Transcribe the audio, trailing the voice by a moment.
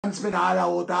Spin all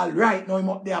out all right now him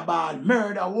up there ball.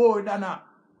 Murder word and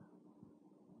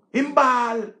him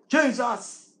ball.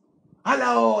 Jesus. All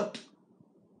out.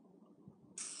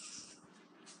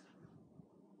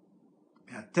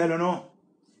 I tell you no.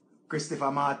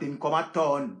 Christopher Martin come at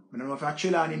town. I don't know if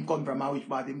Chilla him come from or which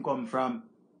part him come from.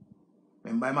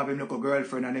 Remember him have him look a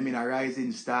girlfriend and him in a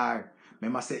rising star.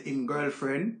 Remember say him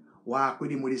girlfriend walk with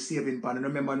him with the saving pan. And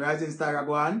remember when Rising Star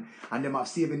go on and them have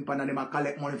saving pan and them have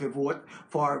collect money for vote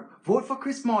for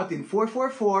Chris Martin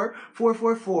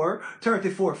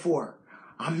 444-444-344.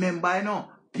 And remember you know,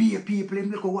 pay people him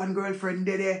look at one girlfriend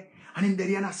there and him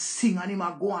there and a sing and him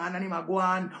a go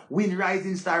on win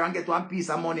Rising Star and get one piece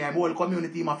of money. I'm whole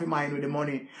community him have in mind with the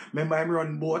money. Remember him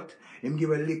run boat. Him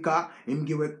give a liquor, him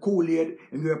give a Kool-Aid,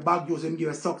 him give a bag juice, him give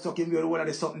a suck, him give a whole of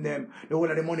the something them. The whole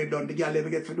of the money done, the girl never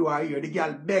get for do her here, the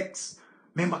girl begs.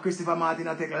 Remember Christopher Martin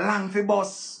a take long for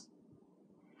bus.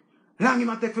 Long him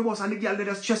a take for bus and the girl they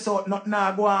just chest out, not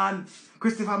now go on.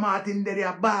 Christopher Martin they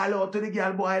a ball out to the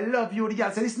girl, boy, I love you. The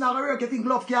girl say, this not gonna work, you think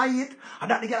love can eat?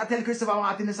 And that the girl tell Christopher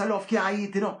Martin this a love can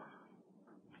eat, you know.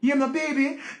 You know,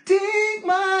 baby, take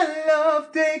my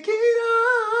love, take it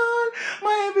all.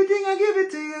 My everything, I give it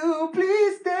to you.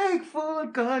 Please take full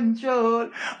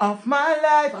control of my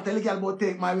life. I tell the girl about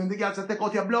take my ring. The girl say, take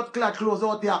out your blood clot clothes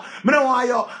out here. I don't want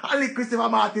you. I let Christopher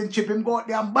Martin chip him, go out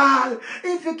there and ball.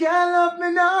 If you can't love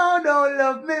me now, don't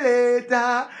love me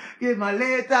later. Give my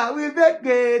later, we bet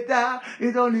greater.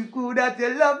 It's only good that you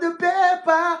love the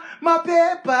paper, my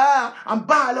paper. And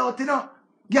ball out, you know.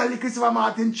 Girl, let Christopher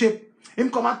Martin chip. Him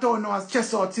come at town now and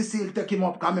chest out Cecile take him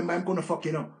up. Because remember I'm gonna fuck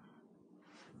you know.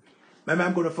 Remember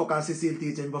I'm gonna fuck and Cecile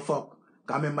teach him to fuck.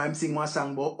 Because remember him sing one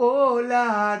song about, oh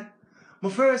Lord, my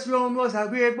first round was a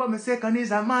great but my second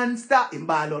is a monster. Him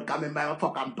ball out because remember I'm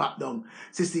fuck and pop down.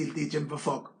 Cecile teach him to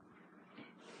fuck.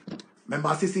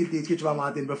 Remember Cecile teach Christopher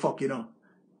Martin to fuck you know.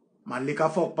 Man lick a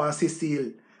fuck by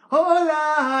Cecile. Oh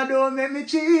Lord, don't make me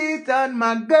cheat on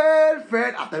my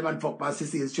girlfriend. After the man fuck by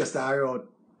Cecile stressed her out.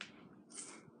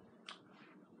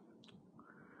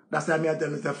 That's why I tell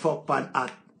you say fuck pan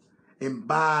at in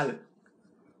ball.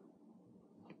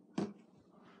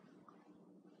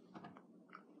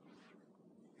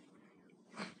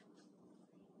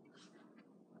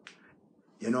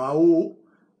 You know who?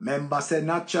 Member say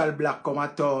natural black come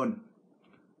at town.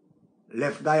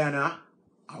 Left Guyana,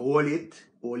 I hold it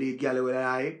girl with an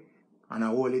eye, and I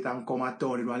hold it and come at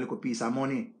town with one little piece of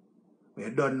money. We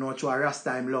don't know to a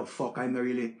Rasta him love fuck, I'm not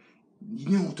really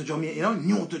new to Jamaica, you know,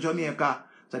 new to Jamaica.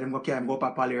 So them go carry him go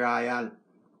up Pali Royal.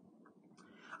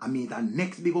 I meet the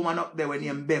next big woman up there when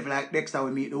name Bev like Dexter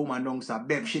we meet the woman down so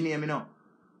Bev she name you know.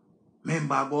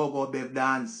 Remember go Bev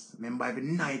dance. Remember every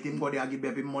night him go there give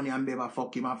Bev him money and Bev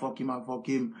fuck him.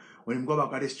 When him go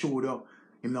back at the studio,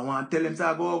 him no want tell him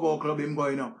say go club him go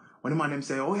you know. When the man him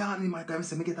say, oh yeah, me might come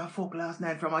say me get a fuck last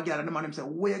night from a girl and the man him say,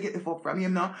 where you get the fuck from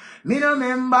him now? Me no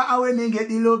remember how when me get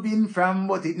the loving from,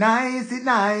 but it nice. Every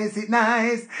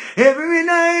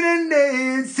night and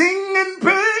day sing and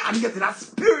pray and get that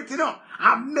spirit, you know.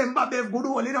 I remember Bev good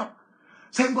old, you know.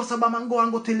 So him go sabam and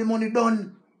go till the money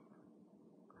done.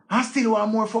 I still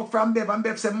want more fuck from Bev and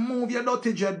Bev say, move your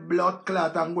dirty jet blood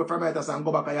clot and go from here and go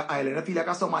back on your island. I feel like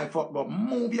I saw my fuck, but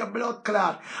move your blood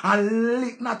clot and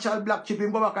lick natural black chip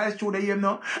and go back and through the game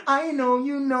now. I know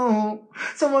you know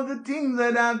some of the things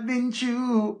that I've been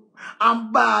through.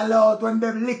 I'm ball out when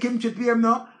Bev lick him chip him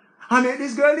now. I met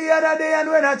this girl the other day and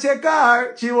when I check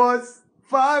her, she was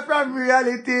far from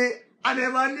reality. I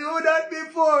never knew that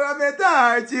before I met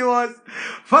her. She was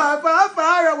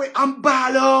far away. I'm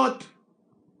ball out.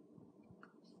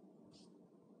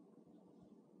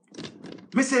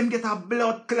 Me say him get a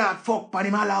blood clot fuck pan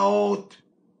him all out.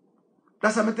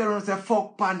 That's why me tell you say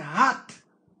fuck pan hot.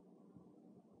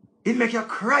 It make you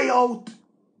cry out.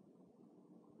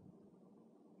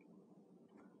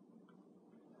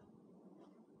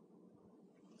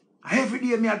 Every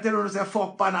day me I tell you say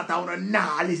fuck pan hot and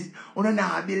you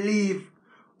nah believe.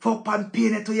 Fuck pan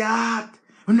pain it to your heart.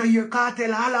 You know your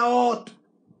cartel all out.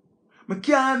 Me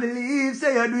can't believe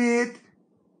say you do it.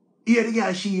 Hear the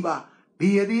girl Sheba.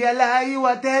 Baby, I lie, you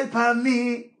a tell for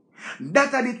me.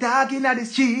 That are the talking at the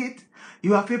street.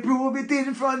 You have to prove it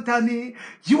in front of me.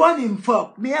 You and him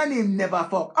fuck, me and him never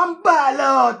fuck. I'm ball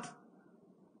out.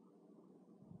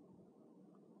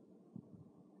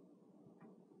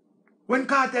 When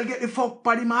cartel get the fuck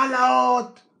pan, him all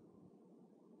out.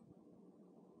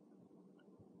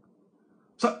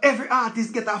 So every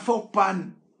artist get a fuck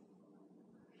pan.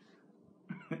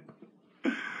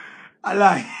 I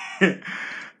lie.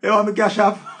 You want me cash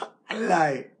up? I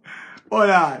lie.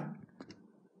 Hold on.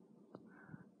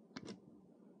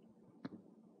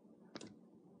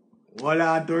 Hold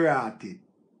on to Ratty.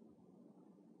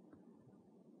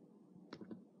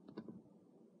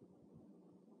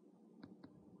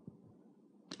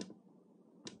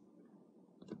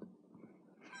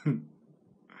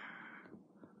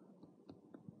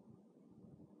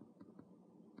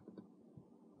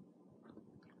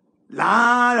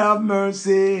 Lord of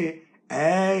mercy.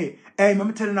 Hey, let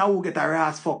me tell you now who get a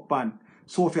ass fuck pan.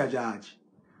 Sophia George.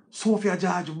 Sophia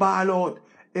George ball out.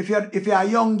 If you're a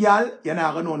young girl, you're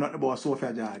not gonna know nothing about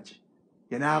Sophia George.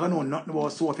 You're not gonna know nothing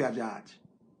about Sophia George.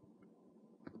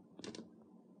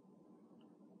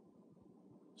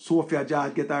 Sophia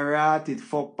George get a ratted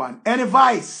fuck pan. Any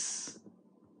vice?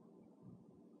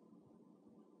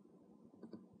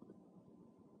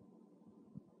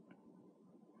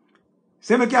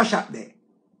 Say me cash up there.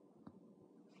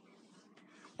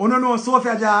 Oh no,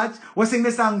 Sophia George was sing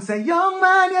the song say, young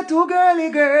man, you're too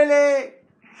girly.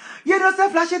 You just a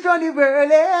flash it on the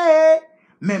whirly.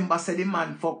 Remember say the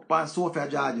man fuck pan Sophia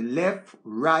George left,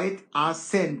 right, and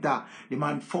center. The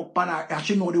man fuck pan her, and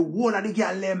she know the whole of the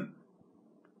girl them.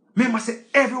 Remember say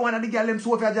everyone of the girl them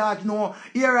Sophia George know.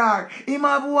 Here are, him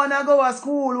have one to go to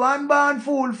school, one born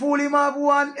fool him have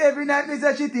one. Every night me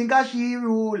say she think a she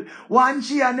rule. One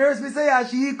she a nurse, me say a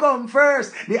she come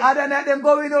first. The other night them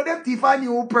going out, them thief a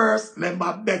new purse.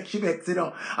 Remember she vex, you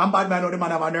know. And bad man know the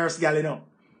man have a nurse girl, you know.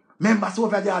 Remember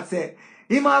Sophia George say,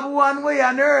 him have one way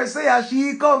a nurse, say a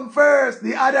she come first.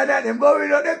 The other night them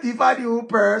going out, them thief a new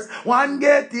purse. One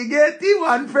getty,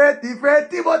 one fretty,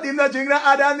 but him not drink the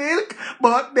other milk.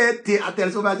 But Betty, I tell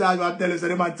Sophia George, I tell you, so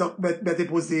the man suck Betty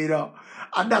pussy, you know.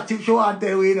 And that show and tell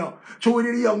you, you know. Show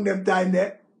you the young them time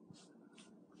there.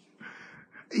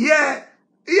 Yeah,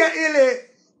 Illy.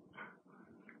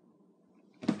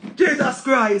 Jesus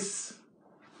Christ.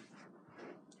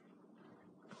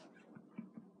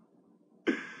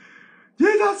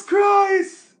 Jesus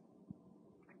Christ!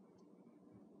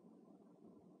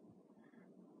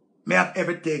 Me have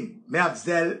everything. Me have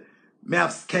Zell. Me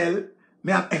have Skell.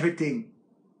 Me have everything.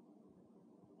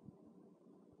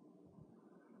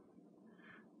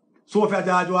 So if you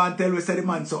George want to tell we say the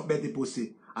man suck Betty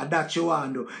pussy. And that you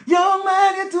want to do. Young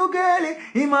man, you too girly.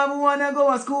 Him have one to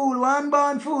go to school. One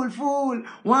born fool.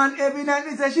 One every night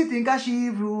me say she think a she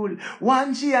rule.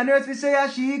 One she a nurse me say a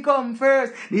she come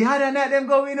first. The other night them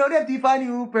going out them thief a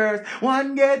new purse.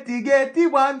 One getty,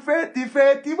 one fretty,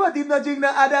 but him not drink the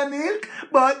other milk.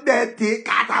 But Betty,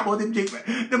 cat about him drink.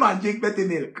 The man drink Betty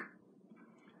milk.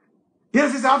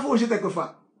 Yes, it's a fool she take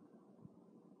for.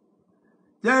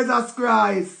 Jesus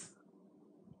Christ.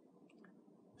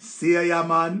 See ya,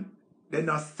 man. They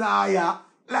no saya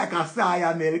like a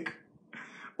saya milk.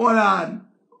 Hold on.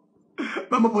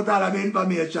 I'm put all of the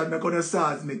information. I'm going to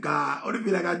sauce me car. I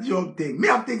feel like a joke thing. Me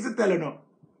have things to tell you now.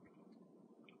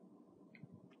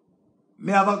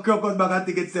 Me have a crocus bag and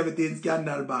ticket 17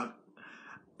 scandal bag.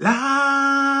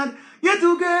 Lord, you're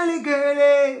too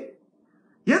girly.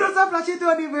 You just a flash it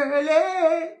on the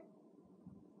whirly.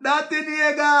 That in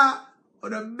the or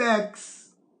the Bex.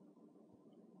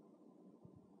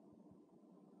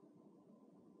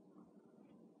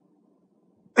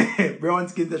 Brown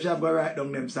skin to shop go write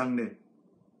down them song there.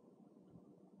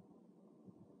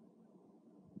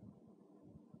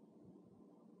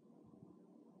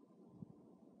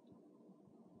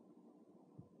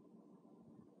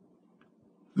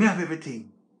 Me have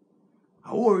everything.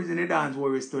 I worries in the dance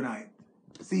worries tonight.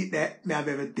 See that? Me have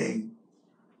everything.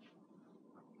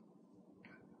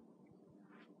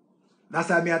 That's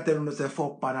why me I tell you to say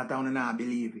fuck pan at town and I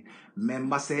believe it.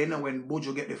 Remember saying, you know, when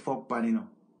Buju get the fuck pan, you know.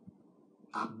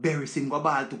 A Berries him go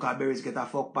ball took a Berries get a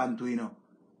fuck pan too, you know.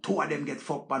 Two of them get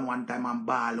fuck pan one time and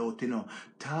ball out, you know.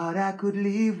 Thought I could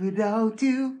live without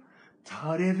you.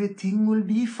 Thought everything will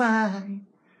be fine.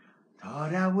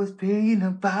 Thought I was praying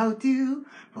about you,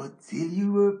 but till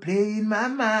you were playing my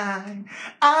mind.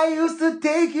 I used to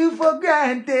take you for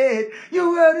granted.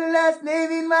 You were the last name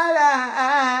in my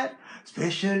life.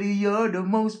 Especially you're the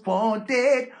most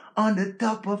wanted. On the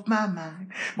top of my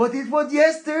mind. But it was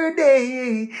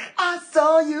yesterday I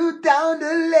saw you down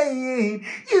the lane.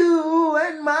 You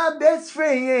and my best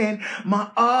friend.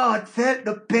 My heart felt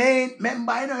the pain.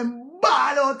 Remember, you know, him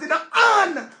ball out in the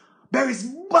hand. Berries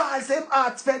ball, same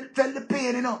heart felt the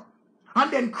pain, you know.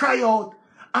 And then cry out.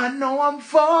 I know I'm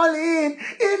falling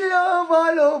in love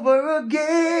all over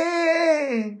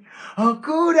again. How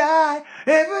could I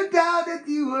ever doubt that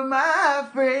you were my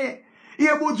friend?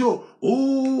 Yeah, Buju.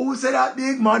 Oh, say that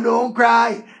big man don't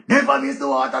cry. Never miss the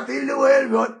water till the well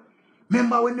run.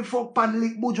 Remember when the fuck pan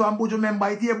lick Buju and Buju remember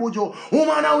it here, Buju.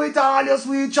 Woman, I with all your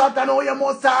sweet chat and how you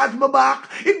massage my back.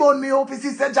 It burn me up, his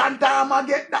sister John Tam and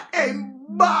get that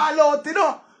ball out, you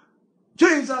know.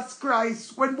 Jesus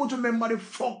Christ, when you remember the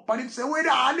fuck, and him say, wait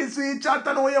all this sweet chat,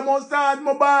 and now you must start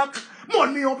my back.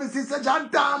 Money up his sister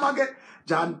John Tam again.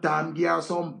 John Tam give her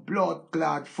some blood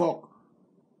clot fuck.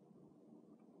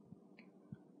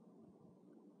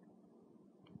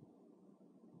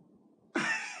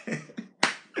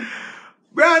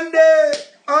 Brandy,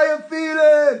 how you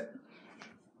feeling?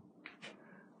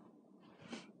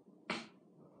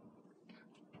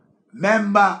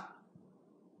 Remember,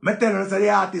 me tell you the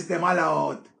artists them all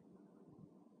out.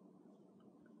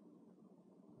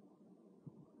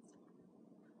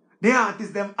 The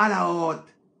artists them all out.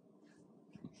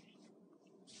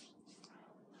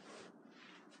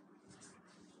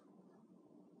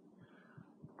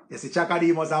 You see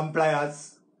Chakadimos and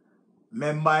Pliers.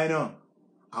 Remember, you know,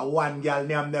 a one girl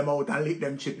name them out and lick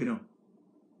them chip, you know.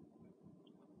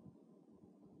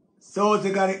 So they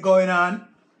got it going on.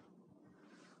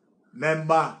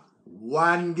 Remember,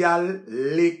 one girl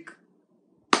lick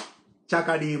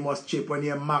Chakadimos chip when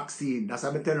you're Maxine. That's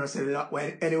what I'm telling you.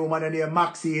 When any woman when you're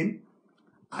Maxine,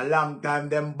 a long time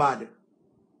them bad.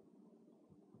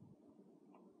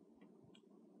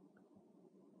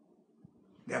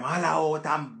 Them all out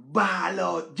and ball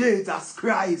out. Jesus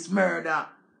Christ, murder.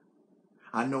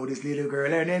 I know this little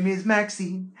girl, her name is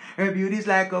Maxine. Her beauty's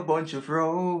like a bunch of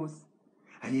roses.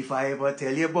 And if I ever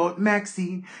tell you about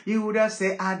Maxine, you would have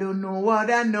said, I don't know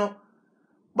what I know.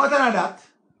 But none of that.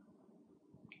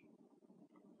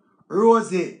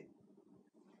 Rosie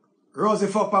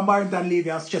fuck Pan Barrington leave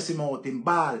and stress him out in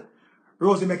ball.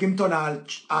 Rosie make him turn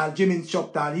all Jimmy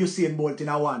instructor and Usain Bolt in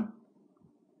a one.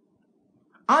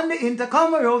 On the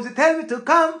intercom, Rosie tell me to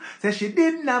come. Say she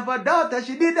didn't have a daughter,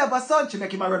 she did have a son. She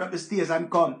make him run up the stairs and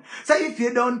come. Say if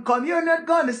you don't come, you're not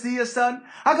gonna see your son.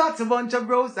 I got a bunch of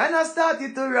roses and I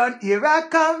started to run. Here I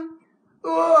come.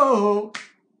 Oh.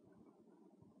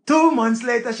 2 months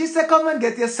later, she said, come and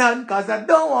get your son, cause I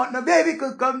don't want no baby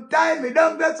could come tie me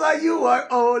down. That's why you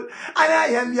are old. And I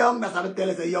am young. That's how I tell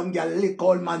us a young girl lick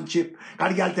old man chip. Cause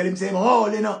the girl tell him same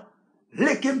old, you know.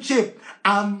 Lick him chip.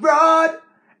 I'm broad.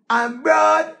 I'm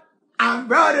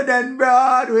broader than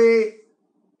Broadway.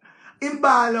 Him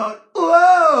ball out.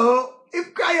 Whoa! Him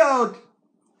cry out.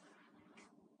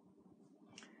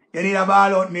 You need a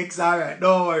ball out mix, alright.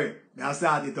 Don't worry. I'll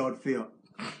start it out for you.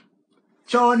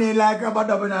 Tune in like rubber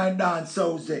dubbing and dance,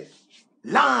 so say.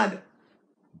 Lord,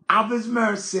 have his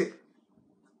mercy.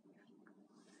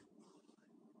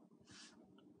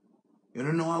 You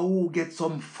don't know who get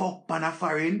some fuck pan a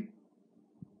foreign?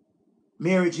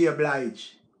 Mary J.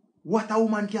 Blige. What a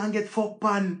woman can get fuck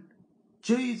pan?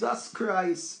 Jesus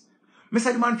Christ. Me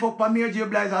said the man fuck pan Mary J.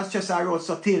 Blige and stress her out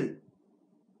subtle.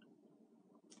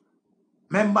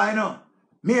 Remember, you know,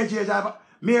 Mary J.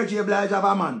 Blige have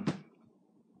a man.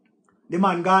 The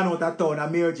man gone out of town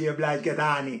and Mary J. Blige get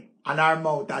honey and her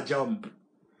mouth a jump.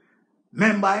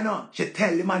 Remember, you know, she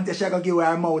tell the man that she gonna give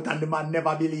her mouth and the man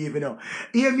never believe, you know.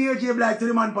 Here Mary J. Blige to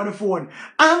the man on the phone,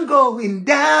 I'm going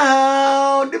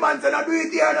down. The man said, not do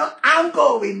it here, no. I'm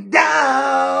going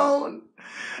down.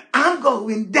 I'm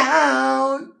going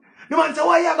down. The man said,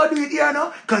 why you gonna do it here,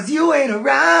 no? Cause you ain't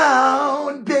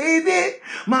around, baby.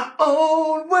 My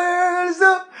old world's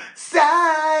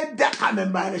upside down. I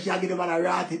remember, you know, she give the man a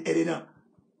rotted head, you know.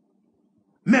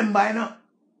 Remember, you know.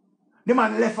 The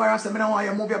man left her and said, I don't want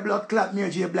you to move your blood clot,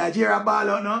 Mary J. Blige. You're a ball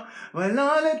out now. Well,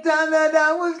 all the time that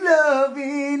I was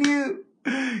loving you,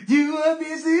 you were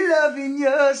busy loving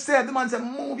yourself. The man said,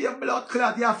 move your blood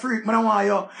clot, you're a freak, I don't want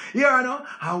you. You know,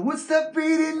 I would stop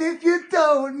breathing if you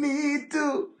told me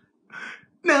to.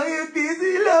 Now you're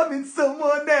busy loving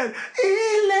someone else.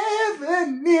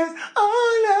 11 years,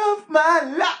 all of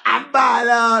my life. I'm ball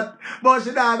out. But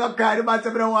she not gonna cry. The man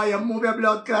said, I don't want you to move your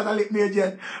blood clot and lick Mary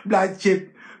J. Blige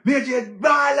chip. Mary J.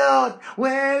 ball out.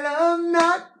 Well, I'm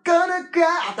not gonna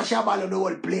cry. After she ball out the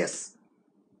whole place.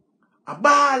 A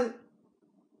ball.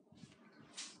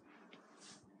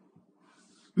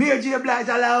 Mary J. Blige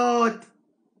all out.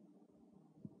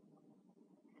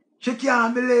 She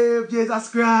can't believe Jesus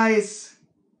Christ.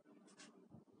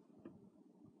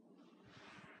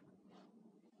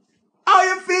 How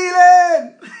you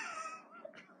feeling?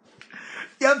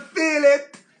 You feel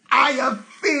it? I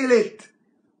feel it.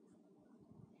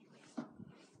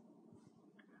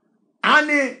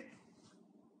 Annie,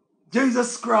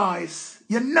 Jesus Christ,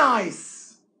 you're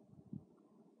nice.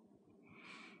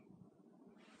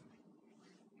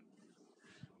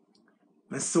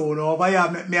 My son over here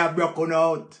make me a broken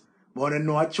out. But I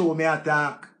know I show me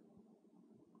attack.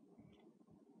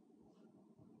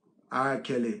 R.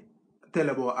 Kelly. Tell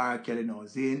about R. Kelly now,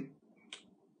 Zane.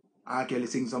 R. Kelly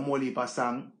sing some whole heap of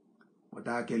song. But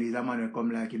R. Kelly is a man who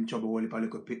come like him trouble whole heap of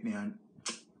little pick me and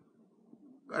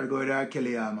Gotta go with R.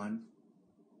 Kelly, yeah, man.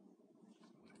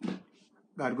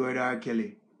 Gotta go with R.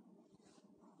 Kelly.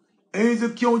 Here's a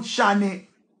cute shiny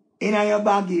in your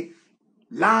baggy.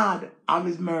 Lord, have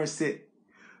his mercy.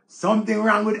 Something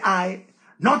wrong with I.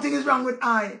 Nothing is wrong with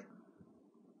I.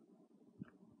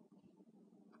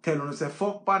 Tell you, say,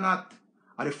 fuck pan at.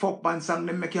 Or the fuck pan song,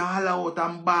 them make you holler out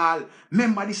and ball.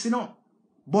 Remember this, you know?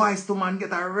 Boys to man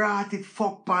get a rotted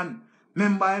fuck pan.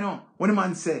 Remember, you know? When the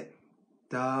man say,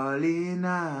 darling,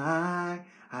 I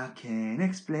can't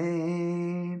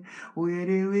explain. Where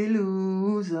did we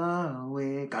lose our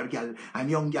way? God, girl, I'm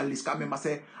young girl, this can remember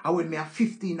say, I when me at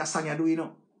 15, that song you do, you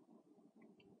know?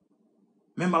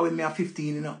 Remember when me at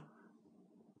 15, you know?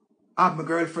 I have my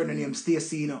girlfriend named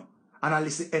Stacy, you know? And I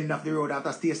listen end of the road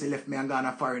after Stacy left me and gone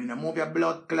a foreign, you know? Move your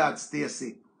blood clot,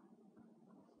 Stacy.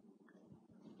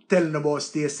 Telling about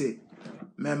Stacy.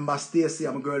 Remember Stacy,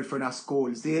 I'm a girlfriend at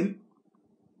school, see?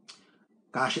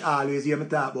 Because she always hear me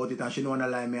talk about it and she know what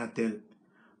lie me I tell.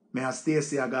 Me and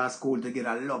Stacy I go to school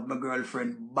together. Love my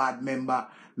girlfriend. Bad member.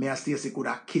 Me and Stacy could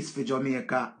have kissed for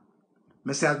Jamaica.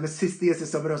 Me say as me see Stacy,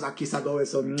 somebody else a kiss I go with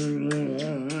some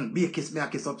Be a kiss me a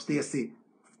kiss up Stacy.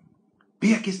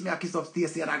 Be a kiss me a kiss up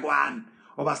Stacy and I go on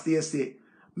over Stacy.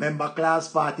 Member class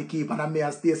party keep and me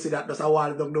and Stacy that does a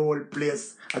wall down the whole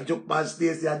place. I jump past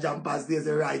Stacy, I jump past Stacy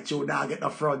right through now get the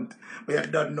front. But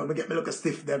you don't know, me get me look a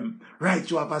stiff them. Right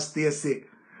through up Stacy.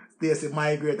 Stacy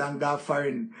migrate and go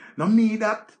foreign. No me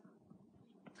that.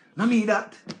 No me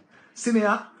that. See me here.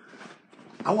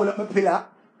 I hold up my pillar.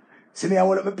 See me I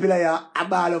hold up my pillar here. I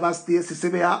ball over Stacy. See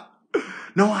me here.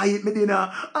 Now I eat me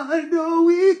dinner. Although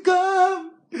we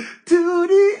come to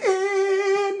the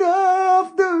end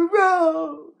of the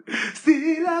road,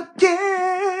 still I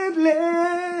can't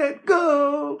let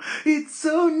go. It's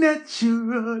so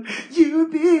natural. You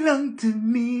belong to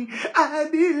me. I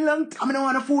belong to... I don't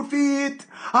want a food for it.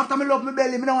 After me love my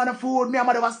belly, I don't want a food. Me and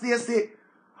mother was Stacy.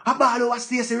 I ball over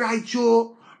Stacy right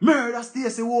through. Murder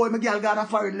Stacy. Whoa, my girl got a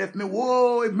foreign left me.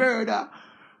 Whoa, murder.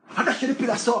 I dash the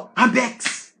pillar so. I'm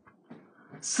vexed.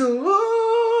 So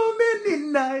many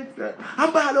nights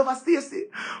I'm ball over Stacy,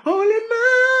 holding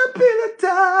my pillow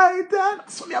tight, and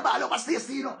so me a ball over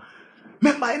Stacy, you know.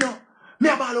 Remember, you know, me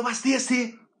a ball over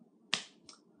Stacy.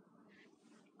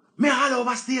 Me all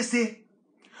over Stacy.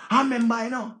 I remember, you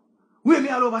know, when me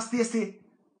all over Stacy.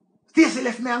 Stacy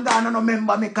left me and gone and no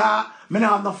remember me car. Me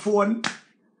not have no phone.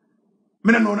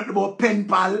 Me don't know nothing about pen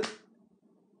pal.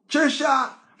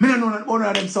 Trisha, me don't know nothing about none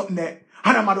of them something there.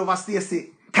 And I'm mad over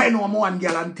Stacy. I know I'm one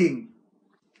girl and thing.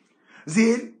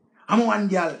 Zane, I'm one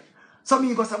girl. So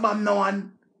me go sabam no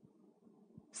one.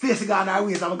 Stacy gone her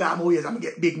ways, I'm going my ways, I'm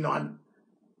get big none.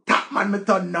 Tap man me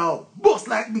turn now. Bust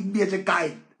like big beige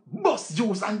kite. Bust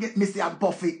juice and get messy and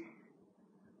puffy.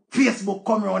 Facebook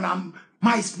come round and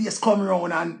MySpace come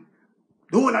round and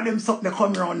the whole of them something they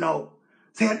come round now.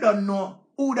 So you don't know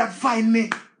who that find me.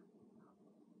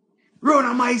 Round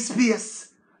on MySpace.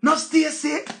 No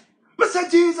Stacy.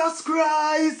 Mr. Jesus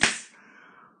Christ.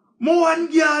 More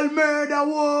one girl murder,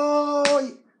 boy.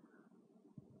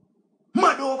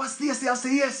 Mad over Stacy, I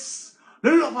say yes. The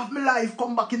love of my life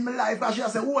come back in my life. And she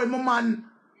say, oh, my man.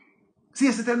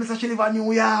 Stacy tell me she live in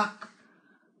New York.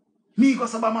 Me go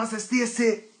to and say,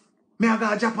 Stacy, me I go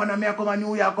to Japan and me I come to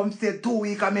New York, come stay 2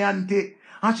 weeks and me auntie.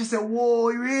 And she say,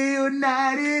 whoa,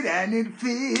 reunited and it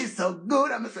feels so good.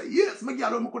 And I say, yes, my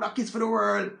girl, I could have kissed for the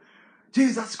world.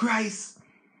 Jesus Christ.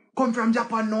 Come from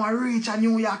Japan now and reach a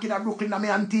New York in a Brooklyn and my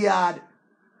auntie yard.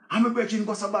 And my brethren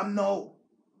go sabam now.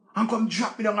 And come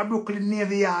drop me down a Brooklyn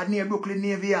Navy Yard, near Brooklyn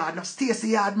Navy Yard. Now Stacy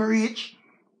Yard me reach.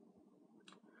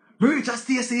 Me reach a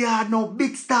Stacy Yard now.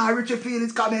 Big star Richie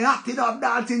Felix coming hot enough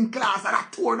dancing class and I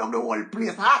tore down the whole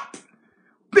place. Hot.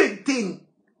 Big thing.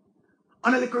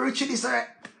 And a little Richie this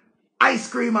ice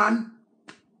cream man.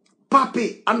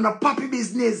 Papi. And the papi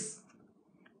business.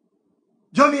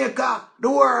 Jamaica. The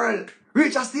world.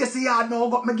 Reach a Stacy Yard now,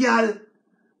 got my girl.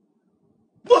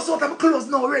 Bust out of my clothes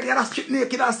now, ready, and I strip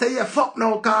naked and say, yeah, fuck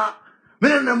now, car. Me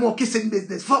don't know more kissing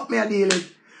business. Fuck me a deal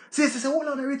with. Stacy say, hold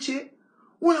on, Richie.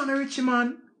 Hold on, Richie,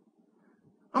 man.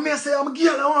 And me I say, I'm a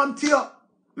girl, I want you.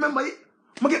 Remember,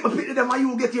 I get my pitney them and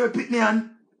you get your pitney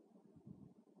and.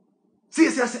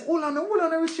 Stacy I say, hold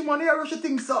on, Richie, man. Here, what you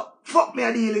think, so? Fuck me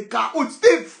a deal with, car. Hood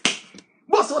stiff.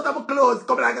 Bust out of my clothes.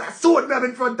 Come like that. Sword me up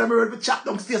in front of me, ready to chop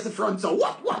down Stacy front, so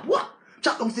what?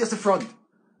 Chop down Stacy front.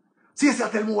 Stacy I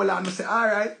tell me hold on, I say,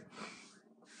 alright.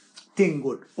 Thing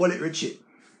good. Hold it, Richie.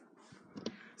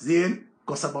 Zane,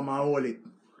 go sabam and hold it.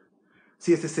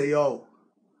 Stacy say, yo,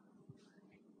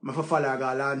 I for follow I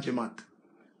got a laundromat. I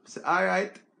say,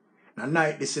 alright. Now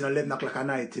night, this you know, 11 o'clock at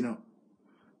night, you know.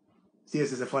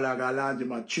 Stacy say, follow I got a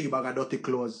laundromat, 3 bag of dirty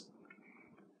clothes.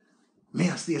 Me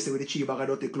and Stacey with the 3 bag of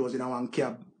dirty clothes in one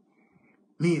cab.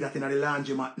 Me that in the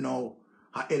laundromat now.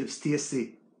 I help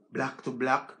Stacey. Black to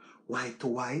black, white to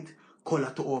white,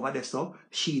 color to over there so,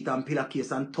 sheet and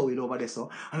pillowcase and towel over there so.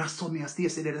 And I saw me and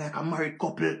Stacey there like a married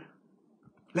couple.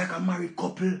 Like a married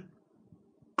couple.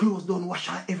 Clothes don't wash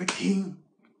and everything.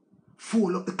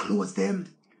 Fold up the clothes them.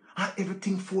 And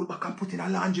everything fold back and put in a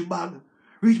laundry bag.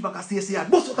 Reach back and Stacey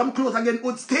and bust out them clothes again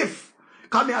good stiff.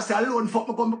 Come here and say alone fuck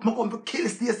me come to kill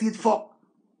Stacey it fuck.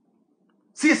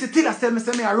 Stacey till tell me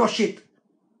say me I rush it.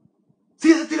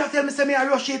 Stacey till tell me say me I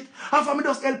rush it. And for me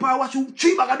just help her wash you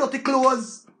 3 bag of dirty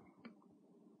clothes.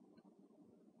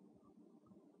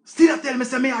 Still tell me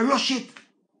say me I rush it.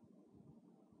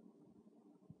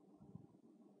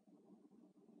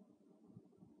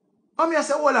 And me I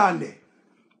say hold on there.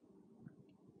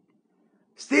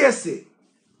 Stacey.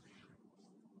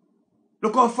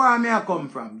 Look how far me I come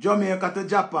from. Jamaica to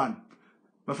Japan.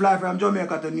 I fly from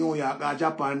Jamaica to New York or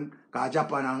Japan. Because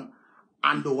Japan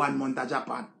and do 1 month of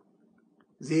Japan.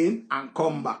 Zin and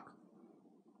come back.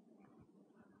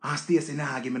 And Stacey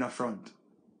nah give me the front.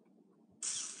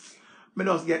 Me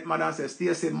just get mad and say,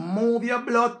 Stacey, move your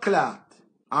blood clot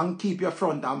and keep your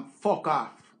front and fuck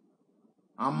off.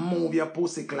 And move your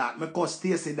pussy clot. Me call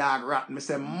Stacey dog rat. Me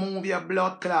say, move your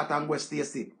blood clot and go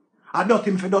Stacey. I don't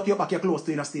him for dirty your back your clothes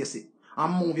to you, Stacey.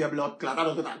 And move your blood clot. I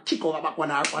don't kick over back one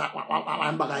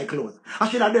bag of clothes. I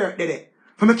should have dirt there.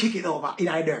 For me kick it over in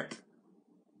the dirt.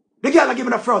 The girl give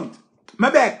me the front. My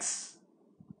begs.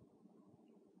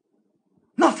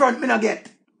 No front me not get.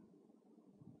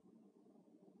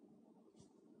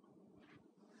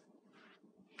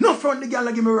 No front the girl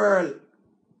give me whirl.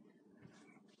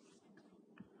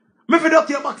 Me fi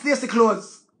dirty your back Stacey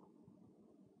clothes.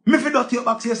 Me fi dirty your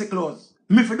back Stacey clothes.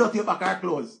 Me fi dirty your back her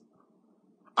clothes.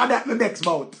 And that me begs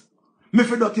about. Me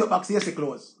fi dirty your back Stacey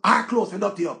clothes. Her clothes fi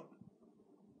dirty up.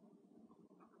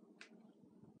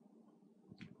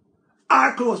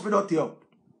 Her clothes fi dirty up.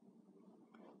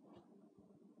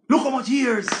 Look how much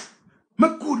years.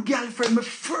 My good girlfriend, my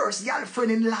first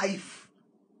girlfriend in life.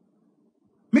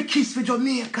 Me kiss for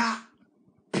Jamaica.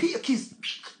 Pay kiss.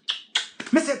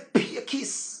 Me say pay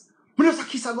kiss. Me just a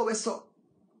kiss I go with so.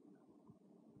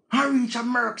 I reach a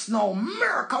Mercs now.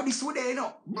 Merc this way there, you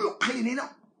know. Brooklyn, you know.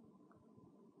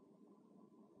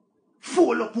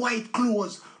 Fold up white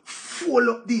clothes. Fold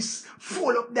up this.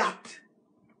 Fold up that.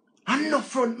 And no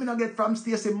front me no get from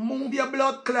Stacey. Move your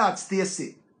blood clot,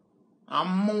 Stacey. And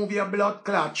move your blood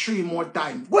clot 3 more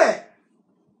times. Where?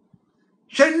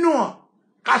 She know.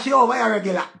 Because she over here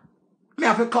regular. Me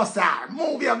have to cuss her.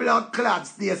 Move your blood clot,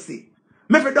 Stacey.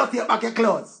 Me have to dirty up back your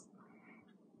clothes.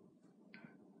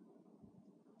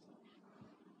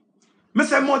 Me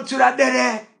say mud should have dead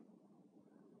there.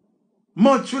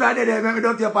 Mud should have dead there. Me have to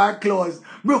dirty up her clothes.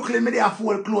 Brooklyn me there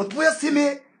fold clothes. Where you see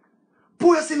me?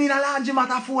 Where you see me in a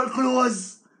laundromat a fold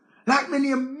clothes? Like me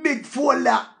name big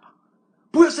folder.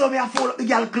 Where you see me a fold up the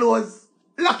girl clothes?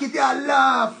 Lock it here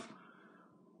laugh.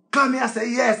 Come here and say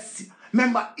yes.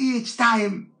 Remember each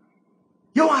time.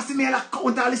 You want to see me like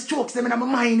count all the strokes them in my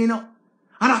mind, you know.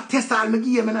 And I test all my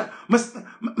game and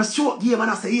my stroke game and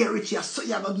I say, yeah, Richie, I saw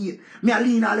you have a game. Me I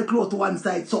lean all the clothes to one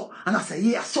side so. And I say,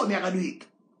 yeah, I saw me I gotta do it.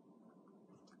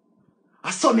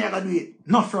 I saw me I gotta do it.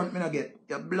 No front me no get.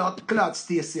 Your blood clot,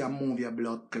 Stacey, and move your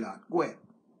blood clot. Go ahead.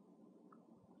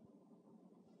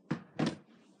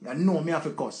 You know me have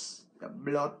to cuss. Your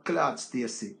blood clot,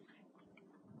 Stacey.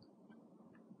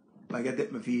 I get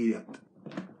it me for idiot.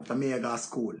 After me I go to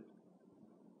school.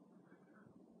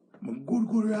 I'm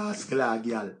good rascal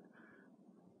girl.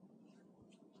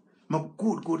 I'm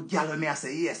good girl when me I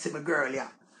say yes, see my girl yeah.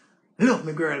 Love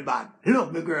me girl bad.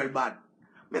 Love me girl bad.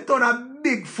 Me turn a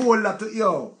big folder to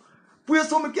yo. Where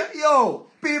so me get yo.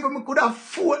 People me could have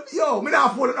fold yo. Me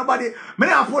not fold nobody. Me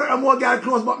not fold no more girl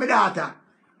clothes but my daughter.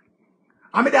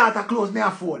 And my daughter clothes me a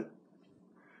fold.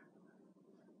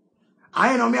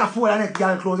 I know me a fold and next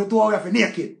girl clothes. The 2 hours for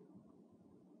naked.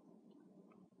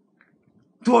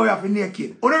 2 hours for naked.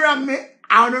 You don't wrong me,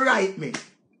 I don't write me.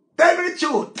 Tell me the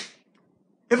truth.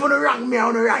 If you don't wrong me,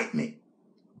 I don't write me.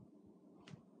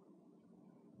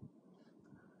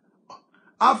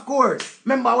 Of course.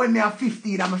 Remember when me a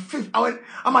 15, I'm at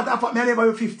the fact me I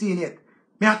never be 15 yet.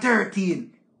 Me a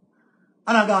 13.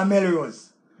 And I got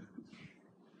Melrose.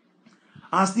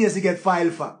 And Stacey get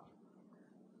filed for.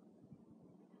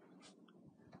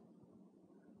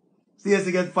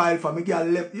 Stacey get filed for. Me girl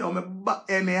left, yo, me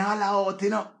holler out, you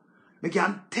know. Me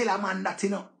can tell a man that, you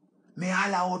know. Me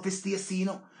holler out for Stacey, you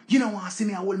know. You don't want to see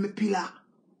me, I hold me pillar.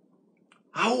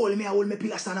 I hold me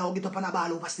pillar, stand out, get up on a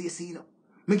ball over Stacey, you know.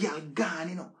 Me girl gone,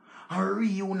 you know. And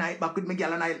reunite back with me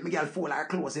girl and me girl fold her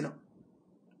clothes, you know.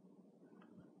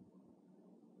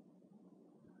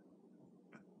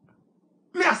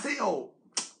 I say, yo,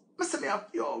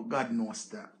 yo, God knows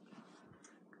that.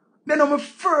 Then I'm my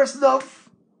first love.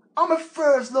 I'm my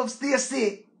first love,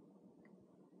 Stacy.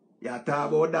 Yeah, talk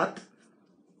about that.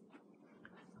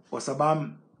 What's a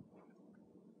bam?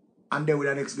 And then with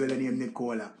the next girl named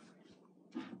Nicola.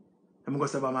 I'm going to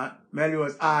say, my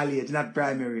was all age, not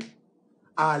primary.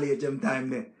 All age, them time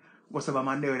there. Go to bam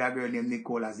and there with a girl named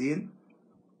Nicola, see? So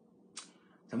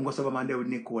I'm going to say, man there with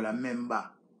Nicola,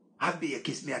 remember. I be a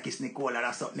kiss me, I kiss Nicola,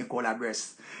 that's up Nicola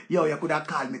breast. Yo, you could have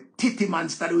called me Titty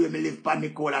Monster the way me live pan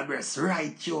Nicola breast.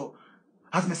 Right, yo.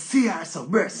 As me see her so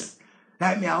breast.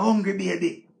 Like me a hungry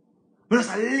baby. Me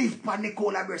just live pan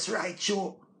Nicola breast, right,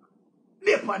 yo.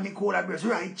 Live pan Nicola breast,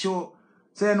 right, yo.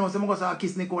 So you know, so I'm going to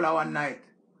kiss Nicola one night.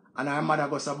 And her mother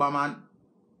goes to man.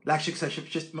 Like she said,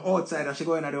 she's outside and she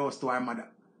go in the house to her mother.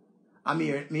 And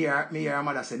me hear her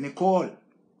mother say, Nicole.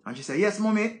 And she said, yes,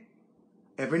 mommy.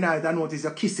 Every night I notice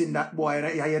you're kissing that boy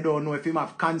and you don't know if he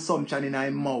have consumption in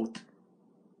his mouth.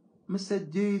 I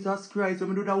said, Jesus Christ,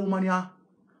 when I do that woman here,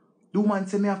 the woman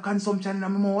say me have consumption in my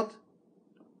mouth.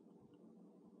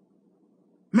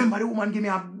 Remember the woman give me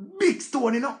a big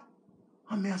stone, you know?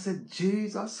 And I said,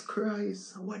 Jesus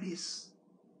Christ, what is?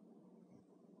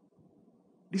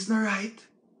 This not right.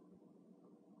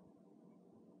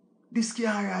 This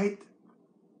can't right.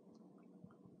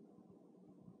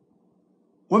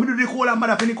 When me do the Nicola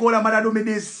mother, for Nicola mother do me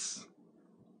this.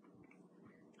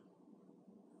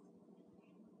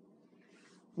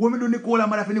 When me do Nicola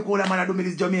mother, for Nicola mother do me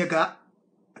this Jamaica.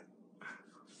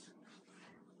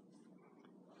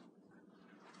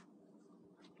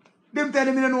 Them tell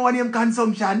me they don't know what name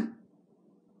consumption.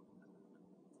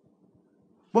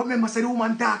 But me must say the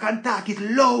woman talk and talk it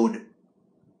loud.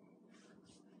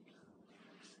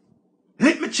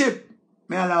 Lick me chip.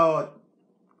 Me allow out.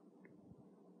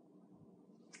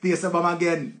 Stay sabam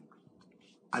again.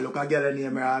 I look a girl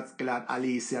named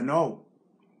Alicia now.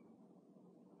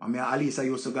 And me and Alicia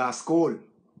used to go to school.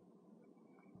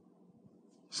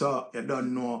 So you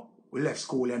don't know. We left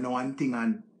school, you know one thing,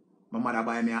 and my mother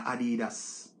buy me an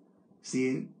Adidas.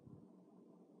 See?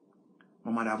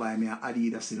 My mother buy me an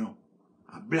Adidas, you know.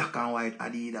 A black and white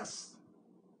Adidas.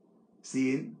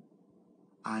 See?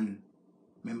 And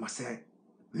remember say,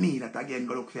 me that again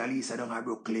go look for Alicia down at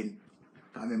Brooklyn.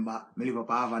 I remember, I live up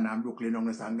Havana and Brooklyn, and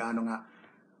I go down at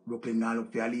Brooklyn and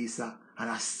look for Alicia. And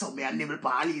I saw me a nibble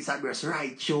for Alicia dress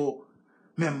right show.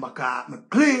 Remember, cause me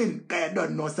clean, cause you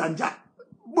don't know Sanja.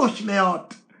 Bush me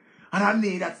out. And I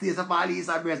made that stays for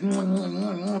Alicia dress. For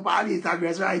Alicia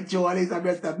dress right show. Alicia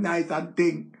dress that nice and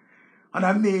thing. And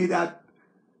I made that.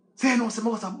 Say, you know, say, I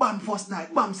was a bam first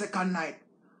night, bam second night.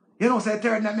 You know, say,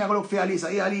 third night, I go look for Alicia.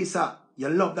 Hey, Alicia, you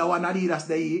love that one Adidas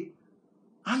there.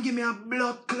 And give me a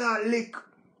blood clot lick.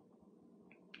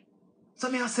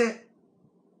 So me I say,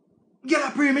 get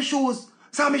a pre my shoes.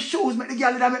 So my shoes make the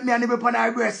girl that make me a nibble upon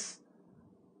her breast.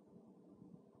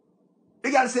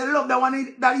 The girl say, love that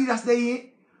one that Adidas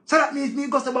there. So that means me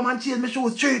go to bum and change my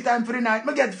shoes 3 times for the night.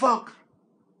 Me get fucked.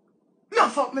 No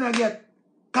fuck me not get.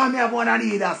 Cause me have one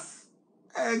Adidas.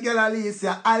 Hey girl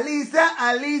Alicia.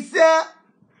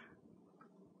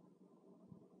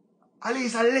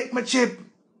 Alicia lick my chip.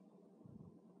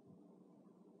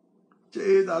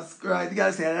 Jesus Christ. The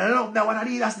girl say, I love that one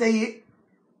Adidas there.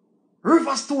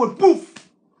 River stone, poof.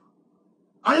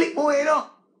 And lick my way, you know.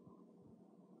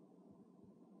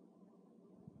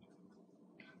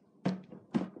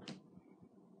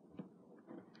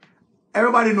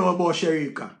 Everybody know about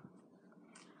Sherika.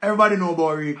 Everybody know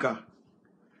about Rika.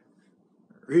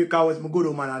 Rika was my good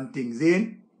woman and things,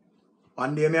 in.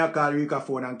 One day I call Rika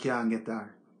phone and can't get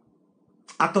her.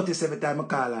 At 37 times I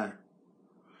call her.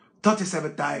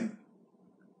 37 times.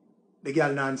 The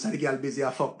girl not answer, the girl busy a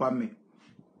fuck for me.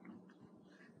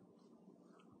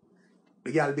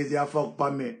 The girl busy a fuck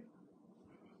for me.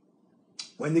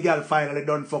 When the girl finally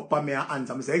done fuck for me and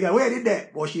answer, I say, hey girl, where did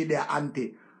that? Oh, she there,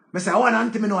 auntie. I say, I want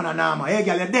auntie me know on a nama. Hey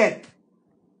girl, you dead.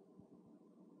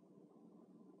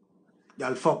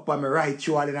 Girl fuck for me right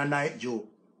you all in a night, Joe.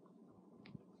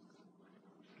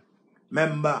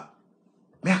 Remember,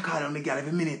 me I call on the girl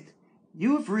every minute.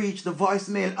 You've reached the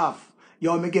voicemail off.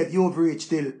 Yo, me get you've reached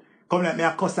till. Come let me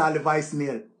a cuss all the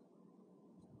voicemail.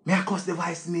 Me a cuss the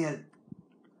voicemail.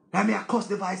 Let me a cuss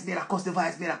the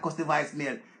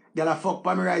voicemail. Girl a fuck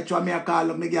for me right through me a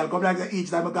call on the girl. Come like each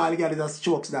time I call the girl is a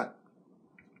strokes that.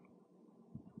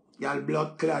 Girl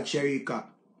blood clot Sherika.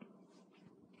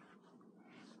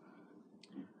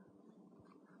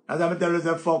 As I tell you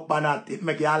say fuck for that, it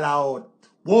make you all out.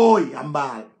 Boy, I'm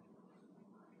bad.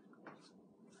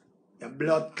 Your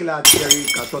blood clot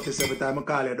Sherika, 37 times I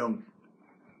call you down.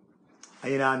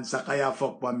 And you answer, cause you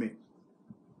fuck for me.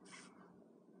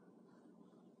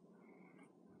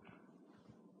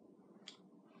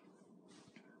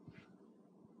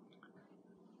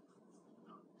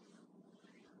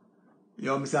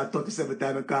 Yo, me say 37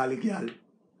 time I call the girl.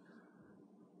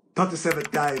 37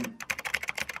 time.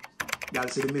 Girl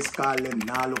see the miss call them,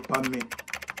 now look on me.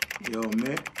 Yo,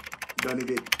 me, done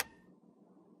it.